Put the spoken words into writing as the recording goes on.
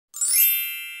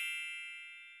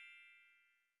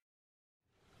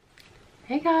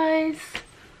Hey guys,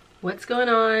 what's going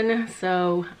on?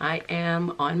 So I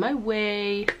am on my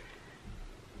way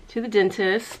to the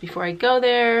dentist. Before I go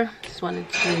there, just wanted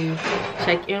to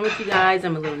check in with you guys.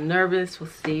 I'm a little nervous. We'll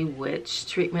see which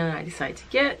treatment I decide to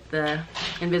get, the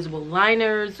invisible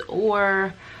liners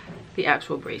or the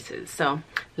actual braces. So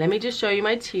let me just show you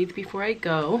my teeth before I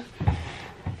go.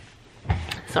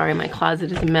 Sorry, my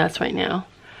closet is a mess right now.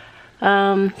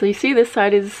 So you see this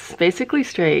side is basically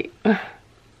straight.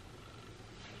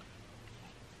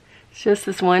 It's just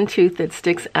this one tooth that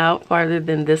sticks out farther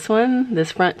than this one.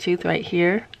 This front tooth right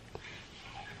here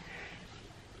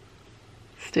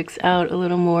sticks out a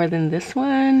little more than this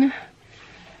one.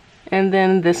 And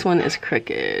then this one is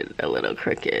crooked, a little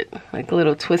crooked, like a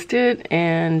little twisted,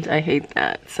 and I hate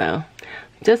that. So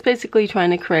just basically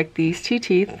trying to correct these two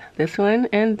teeth, this one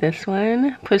and this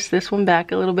one. Push this one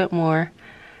back a little bit more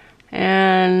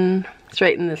and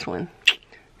straighten this one.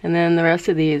 And then the rest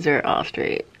of these are all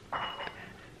straight.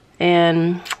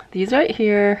 And these right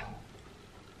here,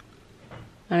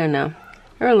 I don't know,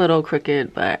 they're a little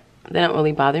crooked, but they don't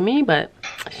really bother me, but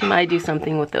she might do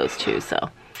something with those too,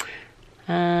 so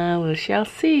we shall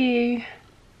see.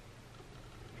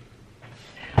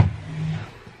 All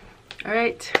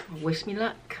right, wish me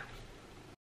luck.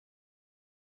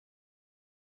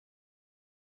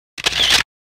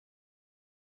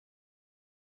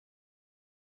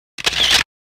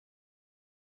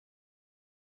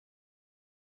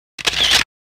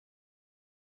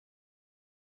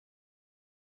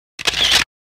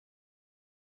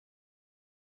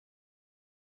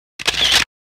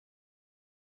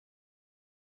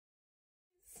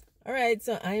 All right,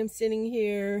 so I am sitting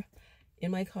here in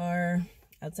my car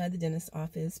outside the dentist's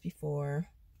office before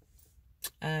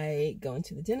I go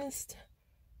into the dentist.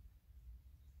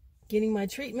 Getting my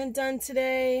treatment done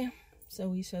today, so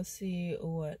we shall see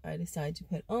what I decide to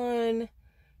put on.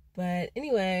 But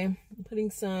anyway, I'm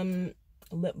putting some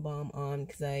lip balm on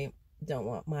because I don't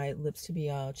want my lips to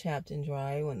be all chapped and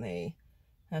dry when they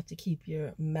have to keep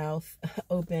your mouth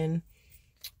open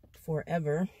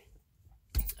forever.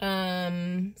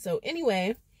 So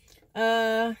anyway,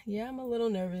 yeah, I'm a little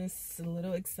nervous, a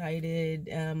little excited,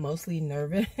 mostly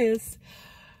nervous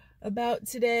about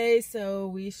today, so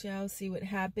we shall see what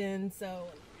happens. So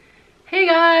hey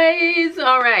guys,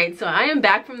 all right, so I am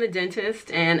back from the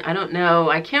dentist, and I don't know,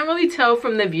 I can't really tell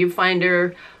from the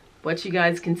viewfinder what you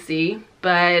guys can see,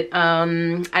 but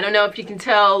I don't know if you can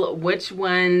tell which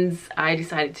ones I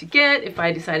decided to get, if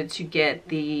I decided to get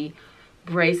the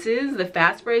braces, the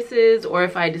Fastbraces, or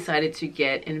if I decided to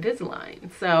get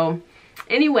Invisalign. So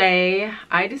anyway,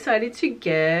 I decided to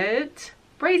get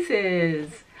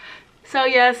braces. So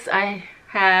yes, I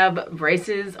have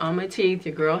braces on my teeth.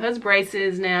 Your girl has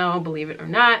braces now, believe it or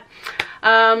not.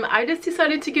 I just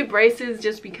decided to get braces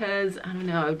just because, I don't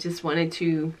know, I just wanted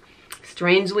to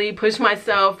strangely push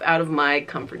myself out of my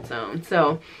comfort zone.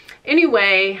 So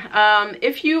anyway,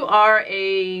 if you are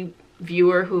a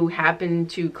viewer who happened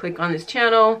to click on this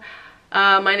channel,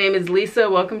 my name is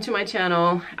Lisa. Welcome to my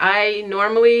channel. I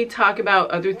normally talk about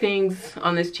other things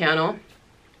on this channel,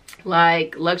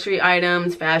 like luxury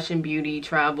items, fashion, beauty,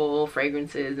 travel,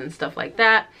 fragrances, and stuff like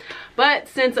that. But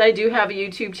since I do have a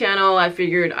YouTube channel, I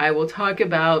figured I will talk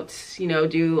about, you know,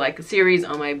 do like a series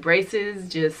on my braces,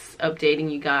 just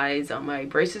updating you guys on my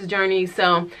braces journey.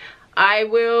 So I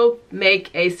will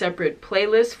make a separate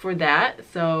playlist for that.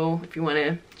 So if you want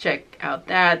to check out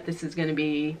that, this is going to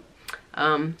be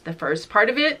the first part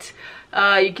of it.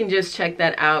 You can just check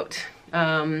that out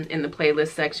in the playlist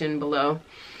section below.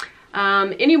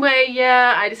 Anyway,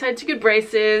 yeah, I decided to get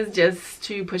braces just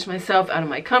to push myself out of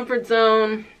my comfort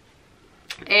zone.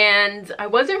 And I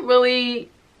wasn't really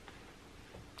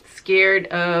scared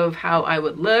of how I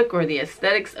would look or the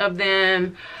aesthetics of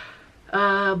them.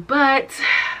 But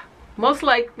most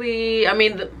likely, I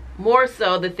mean, more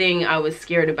so the thing I was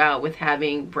scared about with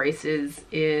having braces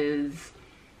is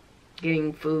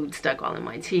getting food stuck all in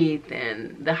my teeth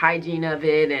and the hygiene of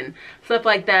it and stuff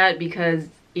like that, because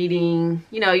eating,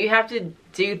 you know, you have to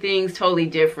do things totally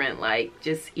different. Like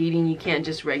just eating, you can't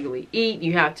just regularly eat.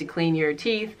 You have to clean your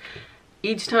teeth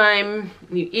each time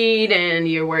you eat, and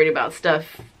you're worried about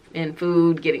stuff in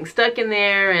food getting stuck in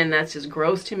there, and that's just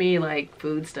gross to me, like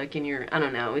food stuck in your, I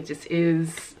don't know, it just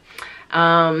is.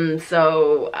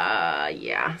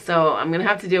 Yeah, so I'm gonna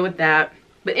have to deal with that.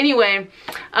 But anyway,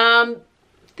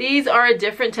 these are a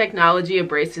different technology of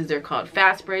braces. They're called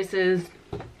Fastbraces.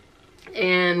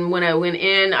 And when I went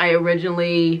in, I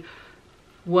originally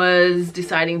was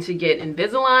deciding to get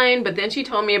Invisalign, but then she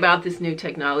told me about this new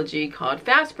technology called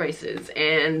Fastbraces,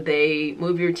 and they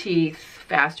move your teeth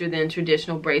faster than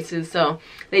traditional braces. So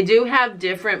they do have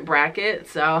different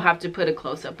brackets. So I'll have to put a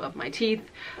close-up of my teeth.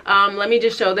 Let me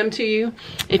just show them to you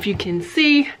if you can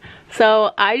see.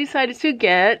 So I decided to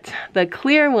get the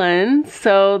clear ones.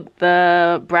 So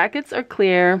the brackets are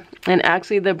clear, and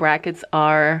actually the brackets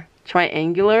are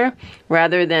triangular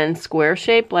rather than square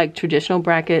shape like traditional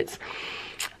brackets.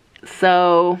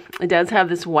 So it does have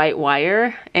this white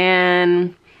wire,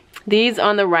 and these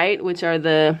on the right, which are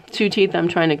the 2 teeth I'm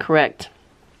trying to correct.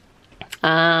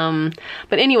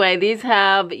 But anyway, these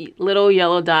have little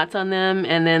yellow dots on them,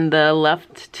 and then the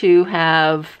left 2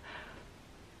 have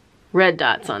red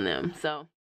dots on them. So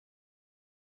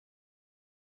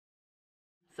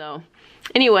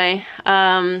anyway,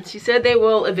 she said they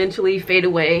will eventually fade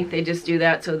away. They just do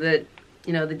that so that,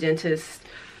 you know, the dentist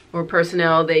or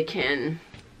personnel, they can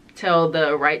tell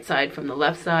the right side from the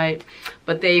left side,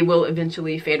 but they will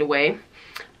eventually fade away.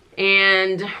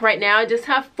 And right now I just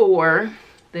have 4.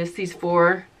 These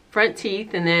 4 front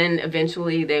teeth, and then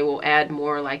eventually they will add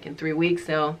more, like in 3 weeks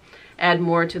they'll add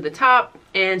more to the top,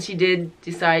 and she did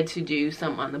decide to do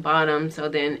some on the bottom. So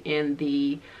then in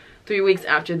the 3 weeks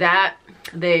after that,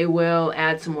 they will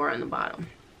add some more on the bottom.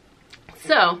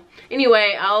 So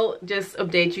anyway, I'll just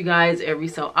update you guys every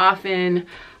so often.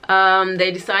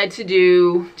 They decide to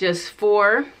do just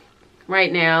 4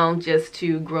 right now, just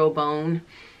to grow bone,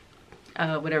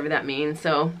 whatever that means.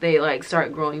 So they like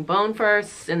start growing bone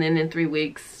first, and then in 3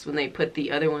 weeks when they put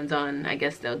the other ones on, I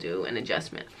guess they'll do an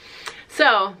adjustment.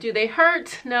 So do they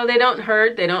hurt? No, they don't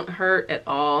hurt. They don't hurt at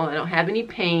all. I don't have any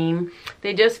pain.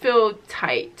 They just feel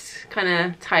tight, kind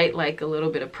of tight, like a little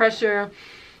bit of pressure.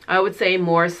 I would say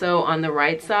more so on the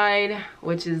right side,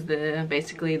 which is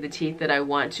basically the teeth that I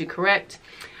want to correct.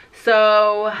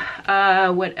 So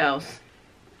what else?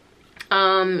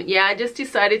 Yeah, I just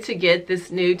decided to get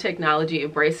this new technology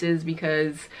of braces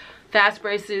because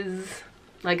Fastbraces,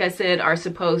 like I said, are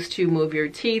supposed to move your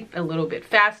teeth a little bit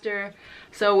faster.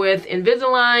 So with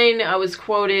Invisalign, I was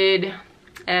quoted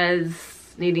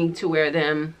as needing to wear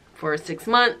them for 6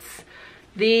 months.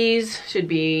 These should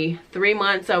be 3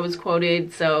 months, I was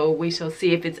quoted, so we shall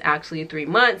see if it's actually 3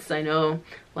 months. I know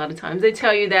a lot of times they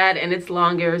tell you that and it's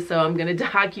longer, so I'm gonna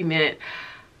document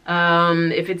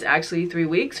if it's actually 3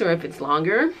 weeks or if it's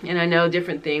longer. And I know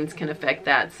different things can affect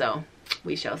that, so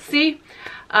we shall see.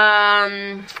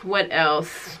 What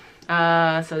else?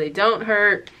 So they don't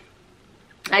hurt.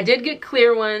 I did get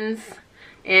clear ones,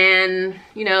 and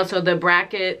you know, so the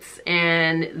brackets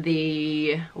and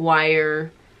the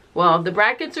wire, well, the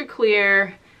brackets are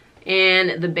clear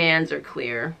and the bands are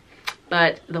clear,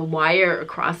 but the wire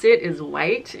across it is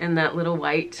white, and that little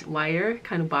white wire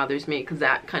kind of bothers me because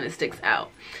that kind of sticks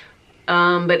out.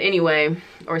 But anyway,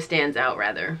 or stands out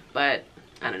rather, but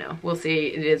I don't know, we'll see.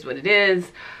 It is what it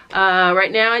is.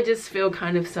 Right now I just feel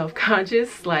kind of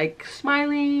self-conscious, like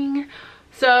smiling.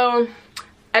 So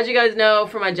as you guys know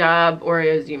from my job, or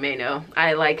as you may know,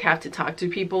 I like have to talk to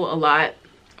people a lot,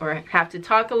 or have to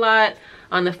talk a lot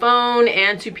on the phone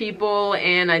and to people,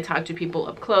 and I talk to people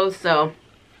up close. So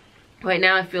right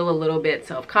now I feel a little bit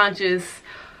self-conscious,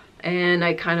 and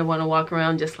I kind of want to walk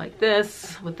around just like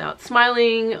this without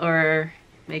smiling or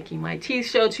making my teeth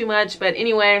show too much. But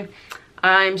anyway,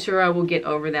 I'm sure I will get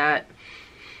over that.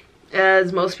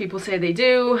 As most people say they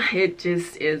do, it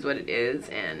just is what it is,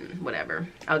 and whatever.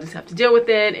 I'll just have to deal with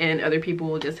it, and other people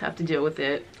will just have to deal with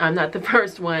it. I'm not the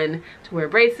first one to wear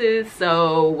braces,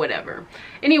 so whatever.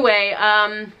 Anyway,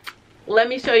 let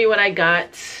me show you what I got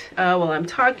while I'm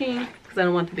talking, because I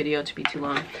don't want the video to be too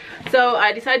long. So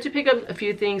I decided to pick up a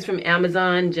few things from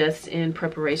Amazon just in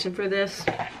preparation for this.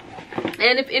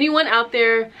 And if anyone out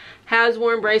there has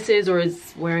worn braces or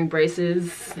is wearing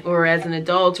braces, or as an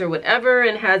adult or whatever,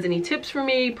 and has any tips for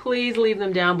me, please leave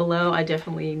them down below. I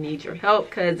definitely need your help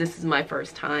because this is my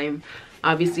first time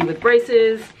obviously with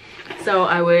braces. So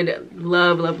I would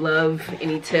love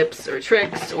any tips or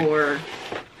tricks, or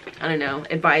I don't know,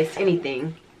 advice,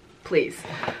 anything, please.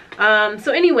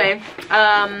 So anyway,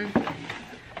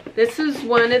 this is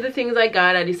one of the things I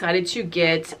got. I decided to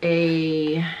get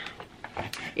a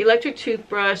electric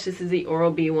toothbrush. This is the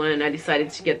Oral-B one. I decided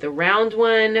to get the round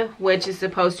one, which is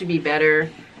supposed to be better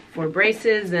for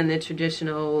braces than the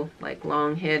traditional like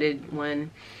long-headed one.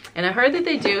 And I heard that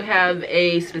they do have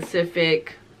a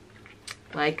specific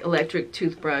like electric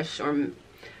toothbrush or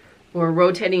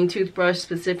rotating toothbrush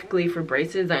specifically for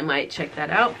braces. I might check that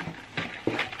out.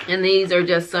 And these are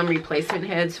just some replacement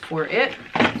heads for it.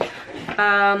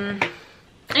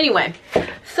 Anyway,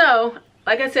 so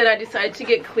like I said, I decided to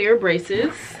get clear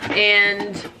braces,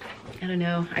 and I don't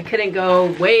know, I couldn't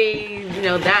go way, you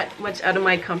know, that much out of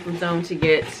my comfort zone to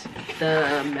get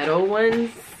the metal ones,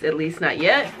 at least not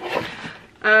yet.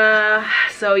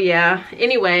 So yeah,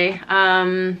 anyway,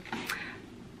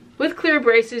 with clear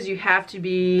braces, you have to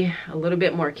be a little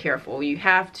bit more careful. You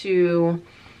have to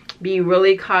be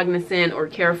really cognizant or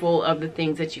careful of the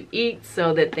things that you eat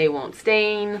so that they won't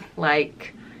stain.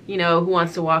 Like, you know, who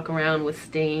wants to walk around with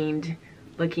stained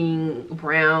looking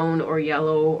brown or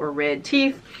yellow or red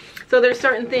teeth? So there's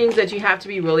certain things that you have to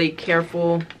be really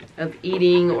careful of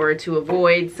eating or to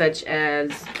avoid, such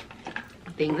as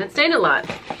things that stain a lot.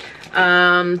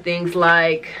 Things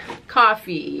like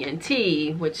coffee and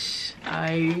tea, which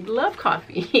I love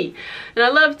coffee and I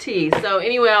love tea. So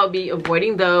anyway, I'll be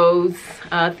avoiding those.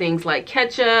 Things like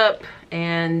ketchup,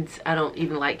 and I don't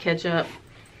even like ketchup.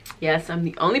 Yes, I'm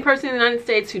the only person in the United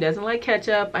States who doesn't like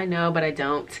ketchup. I know, but I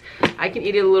don't. I can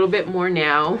eat it a little bit more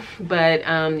now, but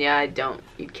yeah, I don't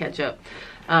eat ketchup.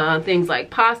 Things like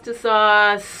pasta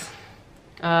sauce,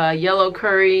 yellow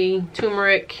curry,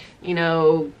 turmeric. You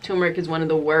know, turmeric is one of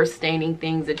the worst staining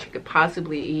things that you could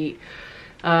possibly eat.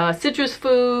 Citrus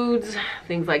foods,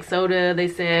 things like soda, they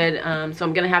said. So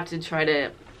I'm gonna have to try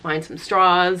to find some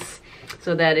straws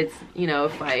so that it's, you know,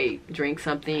 if I drink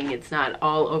something, it's not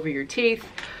all over your teeth.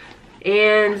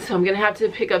 And so I'm gonna have to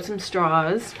pick up some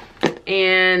straws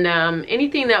and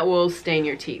anything that will stain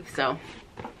your teeth. So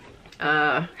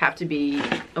have to be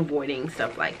avoiding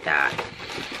stuff like that.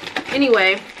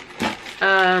 Anyway,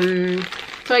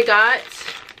 so I got,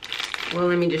 well,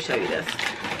 let me just show you this.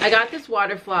 I got this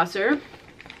water flosser,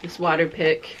 this water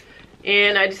pick,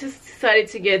 and I just decided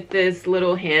to get this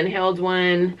little handheld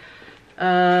one.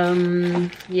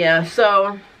 Yeah,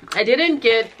 so I didn't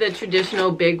get the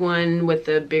traditional big one with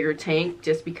the bigger tank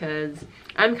just because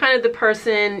I'm kind of the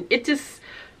person, it just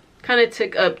kind of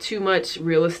took up too much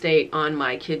real estate on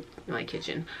my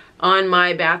kitchen, on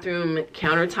my bathroom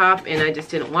countertop, and I just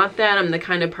didn't want that. I'm the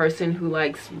kind of person who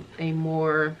likes a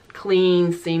more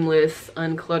clean, seamless,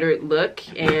 uncluttered look,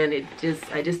 and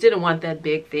I just didn't want that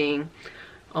big thing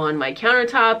on my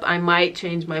countertop. I might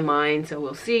change my mind, so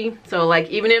we'll see. So like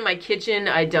even in my kitchen,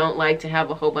 I don't like to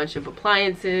have a whole bunch of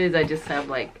appliances. I just have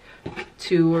like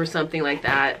 2 or something like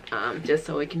that, just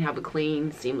so it can have a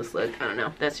clean, seamless look. I don't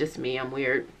know, that's just me, I'm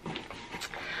weird.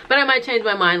 But I might change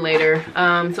my mind later.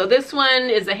 So this one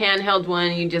is a handheld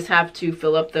one. You just have to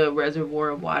fill up the reservoir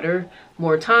of water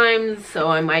more times. So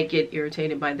I might get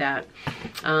irritated by that.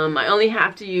 I only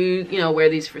have to use, wear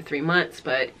these for 3 months,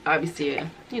 but obviously,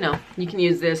 you can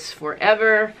use this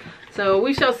forever. So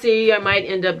we shall see. I might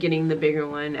end up getting the bigger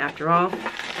one after all.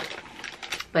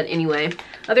 But anyway,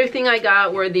 other thing I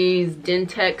got were these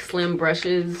Dentec Slim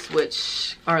brushes,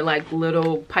 which are like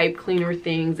little pipe cleaner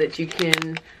things that you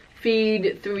can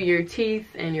feed through your teeth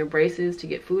and your braces to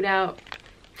get food out.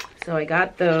 So I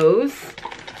got those.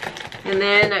 And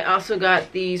then I also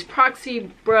got these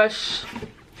proxy brush.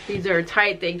 These are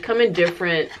tight. They come in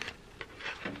different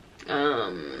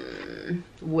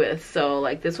widths. So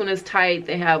like this one is tight.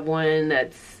 They have one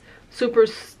that's super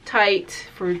tight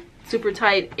for super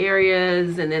tight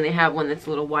areas, and then they have one that's a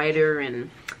little wider, and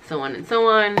so on and so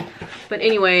on. But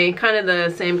anyway, kind of the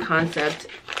same concept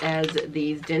as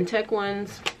these Dentec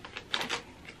ones.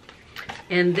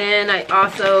 And then I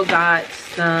also got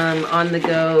some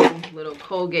on-the-go little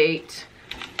Colgate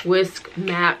Whisk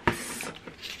Max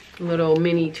little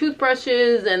mini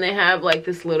toothbrushes, and they have like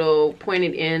this little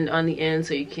pointed end on the end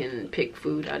so you can pick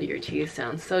food out of your teeth.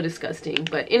 Sounds so disgusting,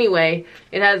 but anyway,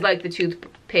 it has like the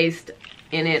toothpaste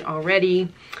in it already.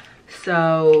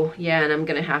 So yeah, and I'm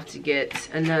gonna have to get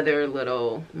another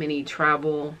little mini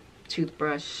travel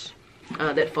toothbrush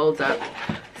that folds up.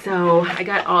 So I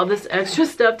got all this extra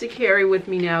stuff to carry with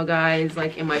me now, guys,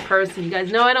 like in my purse. And you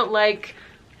guys know I don't like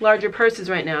larger purses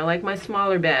right now. I like my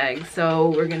smaller bags.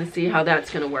 So we're gonna see how that's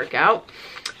gonna work out.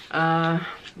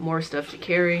 More stuff to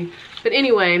carry. But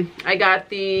anyway, I got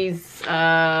these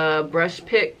brush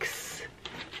picks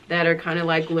that are kind of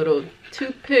like little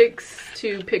toothpicks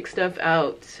to pick stuff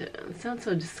out. It sounds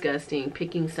so disgusting,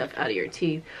 picking stuff out of your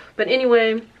teeth. But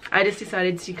anyway, I just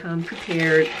decided to come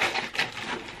prepared.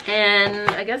 And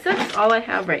I guess that's all I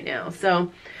have right now.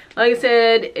 So like I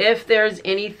said, if there's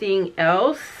anything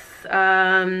else,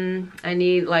 I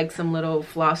need like some little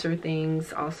flosser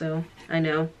things also, I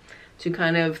know, to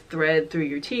kind of thread through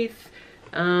your teeth.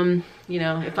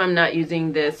 If I'm not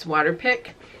using this water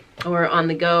pick or on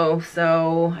the go,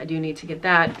 so I do need to get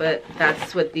that, but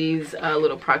that's what these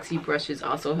little proxy brushes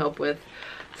also help with.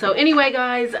 So anyway,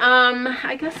 guys,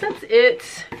 I guess that's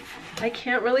it. I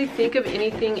can't really think of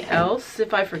anything else.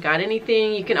 If I forgot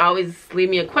anything, you can always leave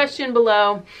me a question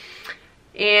below.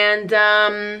 And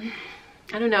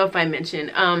I don't know if I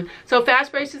mentioned, so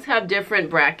Fastbraces have different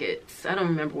brackets. I don't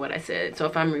remember what I said, so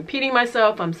if I'm repeating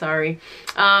myself, I'm sorry.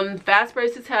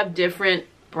 Fastbraces have different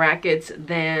brackets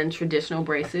than traditional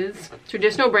braces.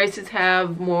 Traditional braces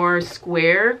have more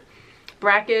square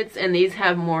brackets, and these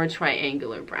have more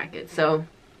triangular brackets. So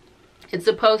it's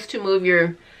supposed to move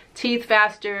your teeth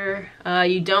faster.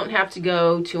 You don't have to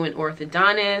go to an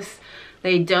orthodontist.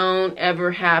 They don't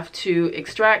ever have to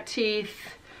extract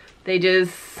teeth. They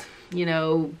just, you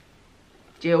know,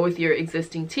 deal with your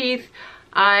existing teeth.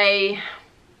 I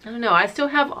don't know, I still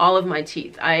have all of my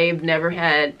teeth. I've never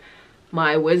had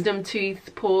my wisdom teeth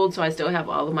pulled, so I still have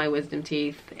all of my wisdom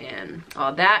teeth and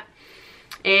all that.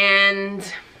 And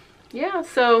yeah,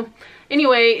 so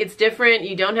anyway, it's different.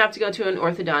 You don't have to go to an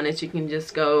orthodontist. You can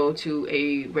just go to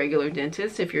a regular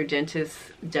dentist if your dentist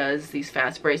does these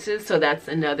fast braces. So that's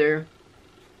another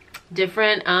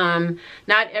different.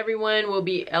 Not everyone will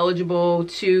be eligible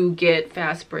to get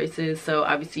fast braces, so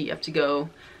obviously you have to go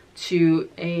to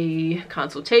a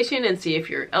consultation and see if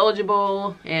you're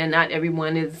eligible. And not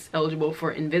everyone is eligible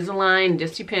for Invisalign. It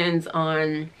just depends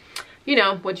on, you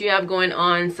know, what you have going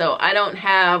on. So I don't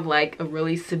have like a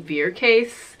really severe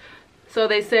case, so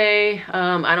they say.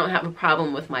 I don't have a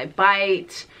problem with my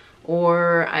bite,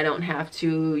 or I don't have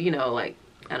to, you know, like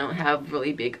I don't have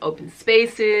really big open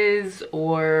spaces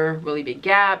or really big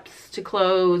gaps to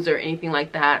close or anything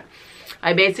like that.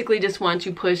 I basically just want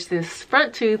to push this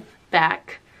front tooth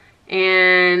back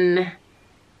and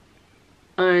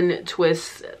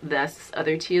untwist this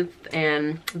other tooth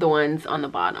and the ones on the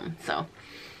bottom. So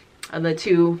the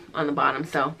two on the bottom.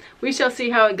 So we shall see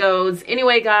how it goes.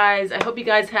 Anyway, guys, I hope you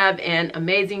guys have an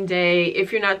amazing day.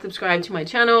 If you're not subscribed to my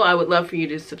channel, I would love for you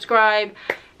to subscribe,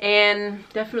 and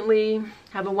definitely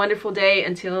have a wonderful day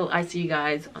until I see you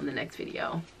guys on the next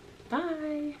video.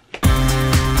 Bye.